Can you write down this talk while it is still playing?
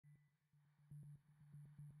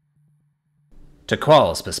to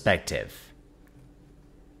Quall's perspective.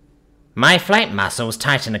 My flight muscles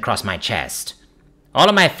tighten across my chest. All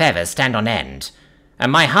of my feathers stand on end,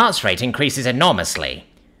 and my heart rate increases enormously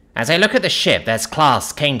as I look at the ship that's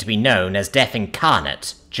class came to be known as Death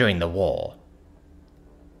Incarnate during the war.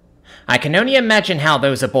 I can only imagine how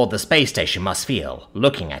those aboard the space station must feel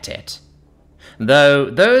looking at it, though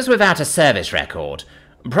those without a service record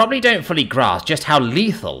probably don't fully grasp just how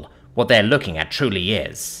lethal what they're looking at truly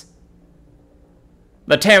is.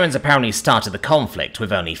 The Terrans apparently started the conflict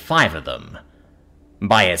with only 5 of them.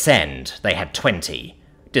 By its end, they had 20,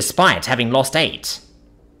 despite having lost 8.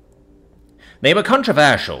 They were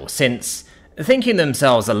controversial since, thinking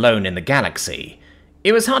themselves alone in the galaxy,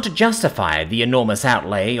 it was hard to justify the enormous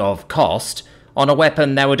outlay of cost on a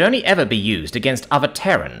weapon that would only ever be used against other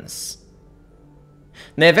Terrans.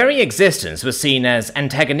 Their very existence was seen as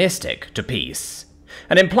antagonistic to peace,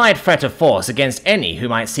 an implied threat of force against any who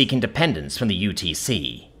might seek independence from the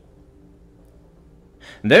UTC.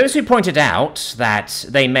 Those who pointed out that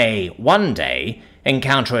they may, one day,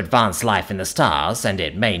 encounter advanced life in the stars and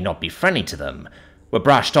it may not be friendly to them, were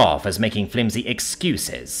brushed off as making flimsy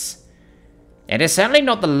excuses. It is certainly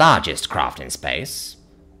not the largest craft in space,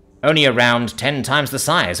 only around 10 times the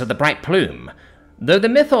size of the Bright Plume, though the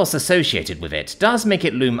mythos associated with it does make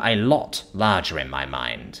it loom a lot larger in my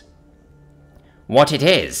mind. What it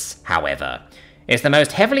is, however, is the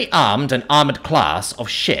most heavily armed and armored class of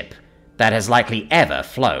ship that has likely ever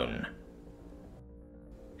flown.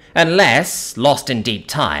 Unless, lost in deep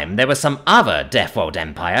time, there was some other Deathworld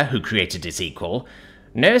empire who created its equal,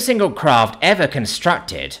 no single craft ever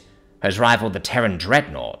constructed has rivaled the Terran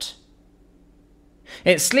Dreadnought.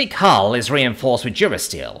 Its sleek hull is reinforced with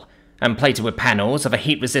durasteel, and plated with panels of a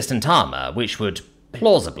heat-resistant armor which would,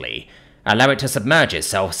 plausibly, allow it to submerge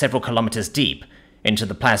itself several kilometers deep into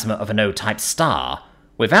the plasma of an O-type star,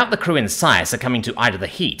 without the crew inside succumbing to either the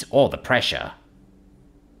heat or the pressure.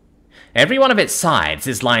 Every one of its sides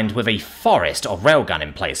is lined with a forest of railgun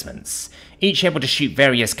emplacements, each able to shoot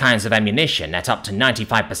various kinds of ammunition at up to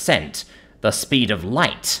 95% the speed of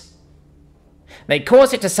light. They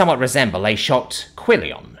cause it to somewhat resemble a shocked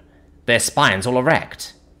Quillion, their spines all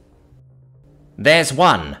erect. There's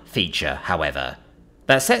one feature, however,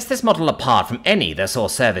 that sets this model apart from any that saw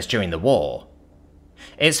service during the war.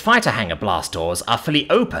 Its fighter hangar blast doors are fully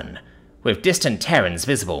open, with distant Terrans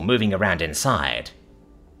visible moving around inside.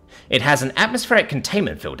 It has an atmospheric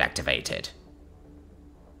containment field activated.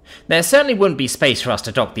 There certainly wouldn't be space for us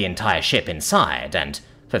to dock the entire ship inside, and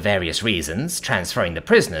for various reasons, transferring the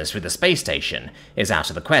prisoners through the space station is out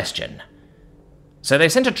of the question. So they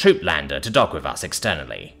sent a troop lander to dock with us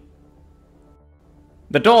externally.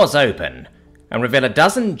 The doors open and reveal a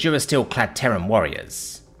dozen durasteel-clad Terran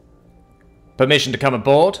warriors. "Permission to come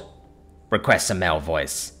aboard?" requests a male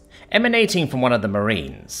voice, emanating from one of the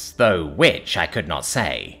Marines, though which I could not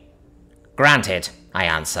say. "Granted," I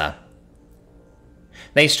answer.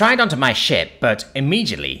 They stride onto my ship, but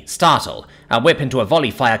immediately, startle, and whip into a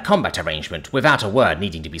volley-fire combat arrangement without a word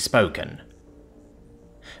needing to be spoken.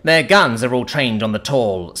 Their guns are all trained on the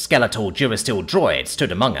tall, skeletal durasteel droid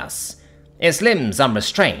stood among us, its limbs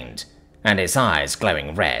unrestrained, and its eyes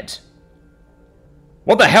glowing red.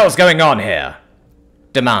 "What the hell's going on here?"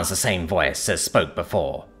 demands the same voice as spoke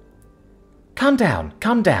before. Calm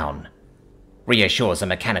down," reassures a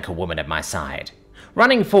mechanical woman at my side,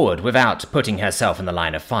 running forward without putting herself in the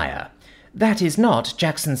line of fire. "That is not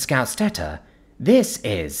Jackson Scout Stetter. This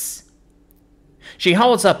is..." She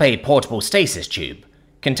holds up a portable stasis tube,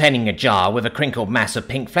 containing a jar with a crinkled mass of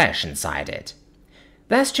pink flesh inside it.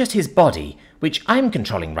 "That's just his body, which I'm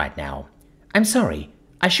controlling right now. I'm sorry,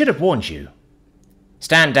 I should have warned you."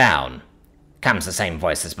 "Stand down," comes the same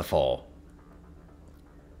voice as before.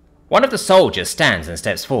 One of the soldiers stands and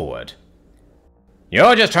steps forward.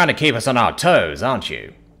 "You're just trying to keep us on our toes, aren't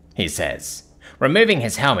you?" he says, removing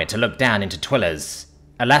his helmet to look down into Twilla's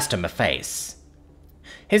elastomer face.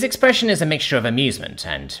 His expression is a mixture of amusement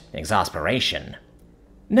and exasperation.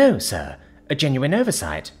 "No, sir, a genuine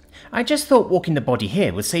oversight. I just thought walking the body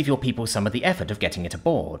here would save your people some of the effort of getting it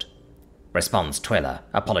aboard," responds Twilla,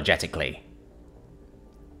 apologetically.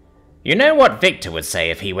 "You know what Victor would say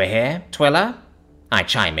if he were here, Twilla?" I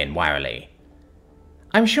chime in wirily.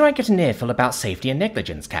 "I'm sure I get an earful about safety and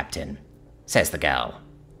negligence, Captain," says the girl.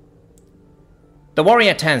 The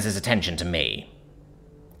warrior turns his attention to me.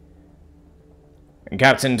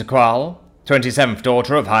 "Captain T'Qual, 27th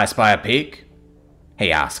daughter of High Spire Peak?"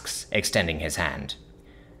 he asks, extending his hand.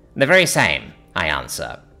 "The very same," I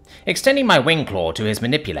answer, extending my wing claw to his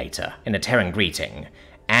manipulator in a Terran greeting.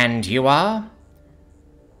 "And you are?"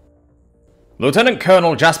 "Lieutenant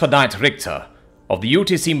Colonel Jasper Knight Richter, of the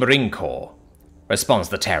UTC Marine Corps," responds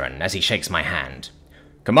the Terran as he shakes my hand.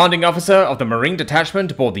 "Commanding Officer of the Marine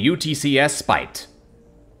Detachment aboard the UTCS Spite."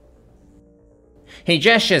 He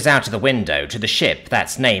gestures out of the window to the ship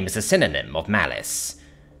that's name is a synonym of malice.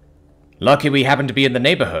 "Lucky we happen to be in the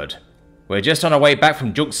neighborhood. We're just on our way back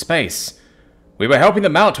from Juke's space. We were helping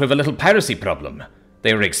them out with a little piracy problem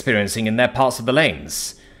they were experiencing in their parts of the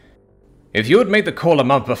lanes. If you had made the call a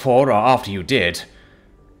month before or after you did,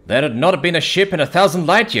 there had not been a ship in 1,000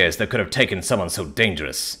 light years that could have taken someone so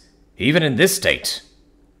dangerous, even in this state."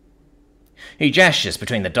 He gestures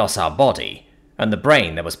between the docile body and the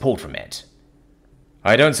brain that was pulled from it.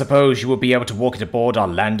 "I don't suppose you would be able to walk it aboard our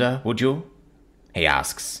lander, would you?" he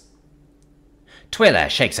asks. Twila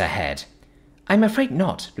shakes her head. "I'm afraid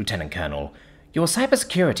not, Lieutenant Colonel. Your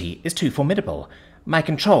cybersecurity is too formidable. My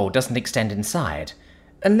control doesn't extend inside.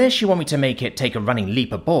 Unless you want me to make it take a running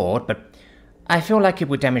leap aboard, but I feel like it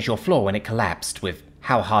would damage your floor when it collapsed with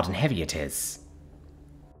how hard and heavy it is."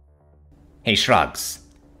 He shrugs.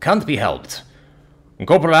 "Can't be helped.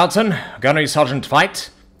 Corporal Alton, Gunnery Sergeant Fight,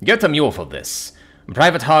 get a mule for this.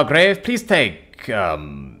 Private Hargrave, please take,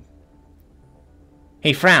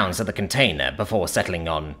 He frowns at the container before settling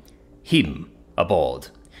on him aboard.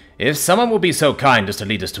 "If someone will be so kind as to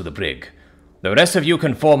lead us to the brig, the rest of you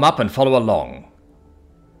can form up and follow along."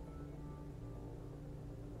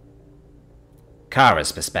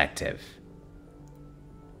 Kara's perspective.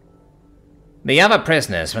 The other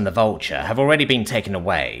prisoners from the Vulture have already been taken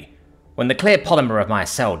away when the clear polymer of my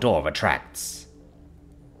cell door retracts.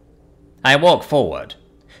 I walk forward,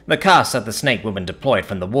 the cuffs of the snake woman deployed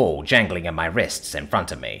from the wall jangling at my wrists in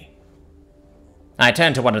front of me. I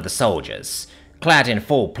turn to one of the soldiers, clad in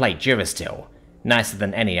full-plate Durasteel, nicer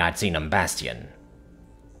than any I'd seen on Bastion.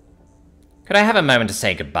 "Could I have a moment to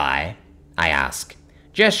say goodbye?" I ask,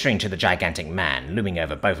 gesturing to the gigantic man looming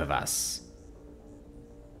over both of us.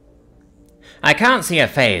 I can't see her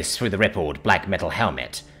face through the rippled black metal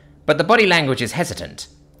helmet, but the body language is hesitant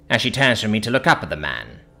as she turns from me to look up at the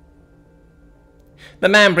man. The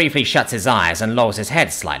man briefly shuts his eyes and lolls his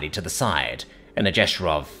head slightly to the side in a gesture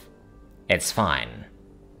of, "It's fine."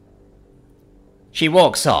 She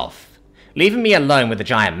walks off, leaving me alone with the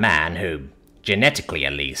giant man who, genetically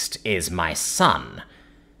at least, is my son.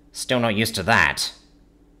 Still not used to that.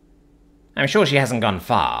 I'm sure she hasn't gone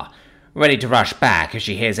far, ready to rush back if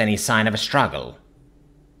she hears any sign of a struggle.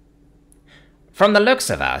 From the looks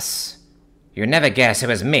of us, you'd never guess it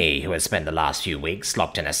was me who has spent the last few weeks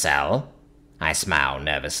locked in a cell. I smile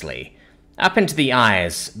nervously, up into the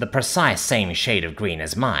eyes the precise same shade of green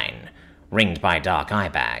as mine, ringed by dark eye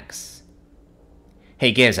bags.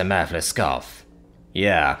 He gives a mirthless scoff.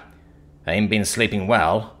 "Yeah, I ain't been sleeping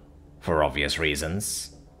well, for obvious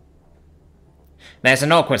reasons." There's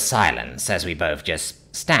an awkward silence as we both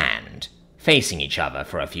just stand, facing each other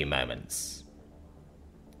for a few moments.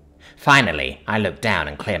 Finally, I look down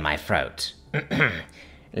and clear my throat.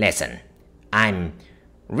 "Listen, I'm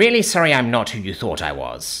really sorry I'm not who you thought I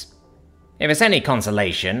was. If it's any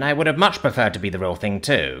consolation, I would have much preferred to be the real thing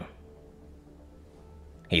too."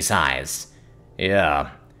 He sighs.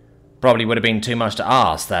 "Yeah, probably would have been too much to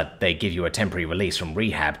ask that they give you a temporary release from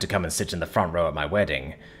rehab to come and sit in the front row at my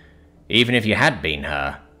wedding. Even if you had been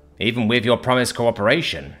her, even with your promised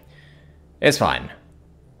cooperation. It's fine.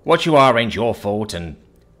 What you are ain't your fault, and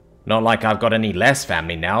not like I've got any less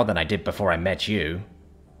family now than I did before I met you."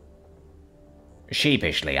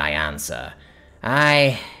 Sheepishly, I answer,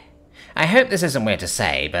 I hope this isn't weird to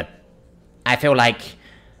say, but I feel like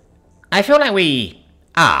we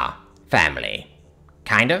are family.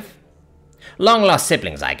 Kind of. Long-lost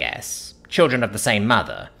siblings, I guess. Children of the same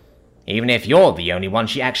mother. Even if you're the only one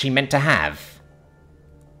she actually meant to have."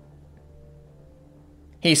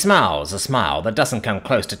 He smiles a smile that doesn't come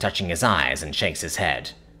close to touching his eyes and shakes his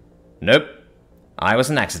head. "Nope. I was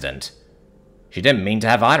an accident. She didn't mean to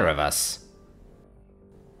have either of us."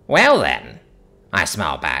 "Well then," I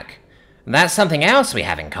smile back, "that's something else we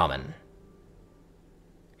have in common."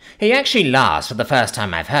 He actually laughs for the first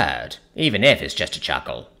time I've heard, even if it's just a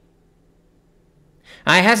chuckle.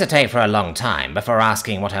 I hesitate for a long time before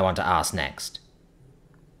asking what I want to ask next.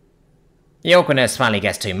 The awkwardness finally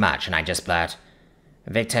gets too much and I just blurt,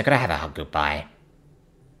 "Victor, could I have a hug goodbye?"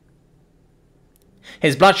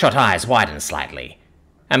 His bloodshot eyes widen slightly,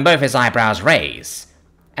 and both his eyebrows raise,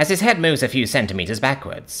 as his head moves a few centimeters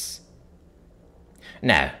backwards.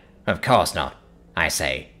 "No, of course not," I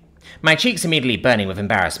say, my cheeks immediately burning with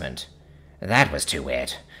embarrassment. "That was too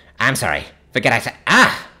weird. I'm sorry. Forget I said—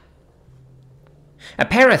 Ah!" A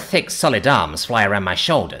pair of thick, solid arms fly around my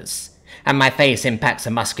shoulders, and my face impacts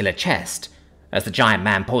a muscular chest as the giant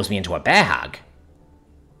man pulls me into a bear hug.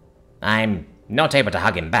 I'm not able to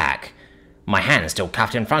hug him back, my hand still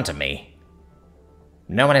cuffed in front of me.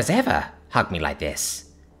 No one has ever hugged me like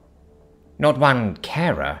this. Not one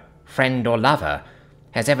carer, friend or lover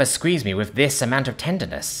has ever squeezed me with this amount of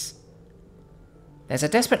tenderness. There's a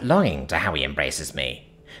desperate longing to how he embraces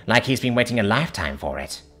me, like he's been waiting a lifetime for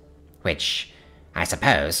it. Which, I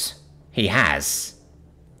suppose, he has.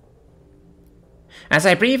 As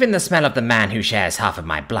I breathe in the smell of the man who shares half of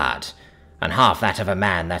my blood, and half that of a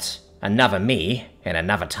man that another me, in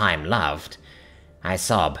another time, loved, I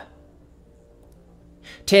sob.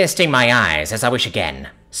 Tears sting my eyes as I wish again,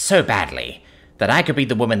 so badly, that I could be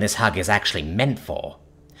the woman this hug is actually meant for.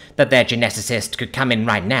 That their geneticist could come in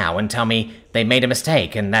right now and tell me they made a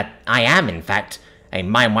mistake and that I am, in fact, a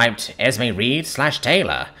mind-wiped Esme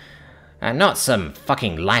Reed/Taylor, and not some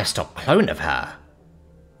fucking livestock clone of her.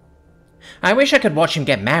 I wish I could watch him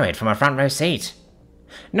get married from a front row seat.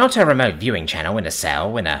 Not a remote viewing channel in a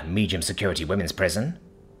cell in a medium-security women's prison.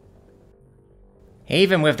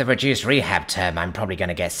 Even with the reduced rehab term I'm probably going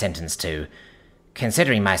to get sentenced to,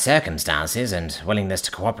 considering my circumstances and willingness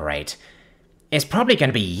to cooperate, it's probably going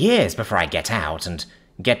to be years before I get out and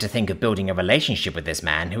get to think of building a relationship with this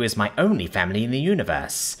man who is my only family in the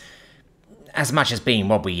universe. As much as being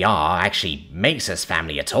what we are actually makes us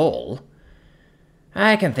family at all.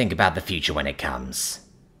 I can think about the future when it comes.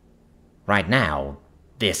 Right now,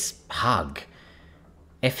 this hug,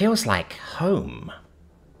 it feels like home.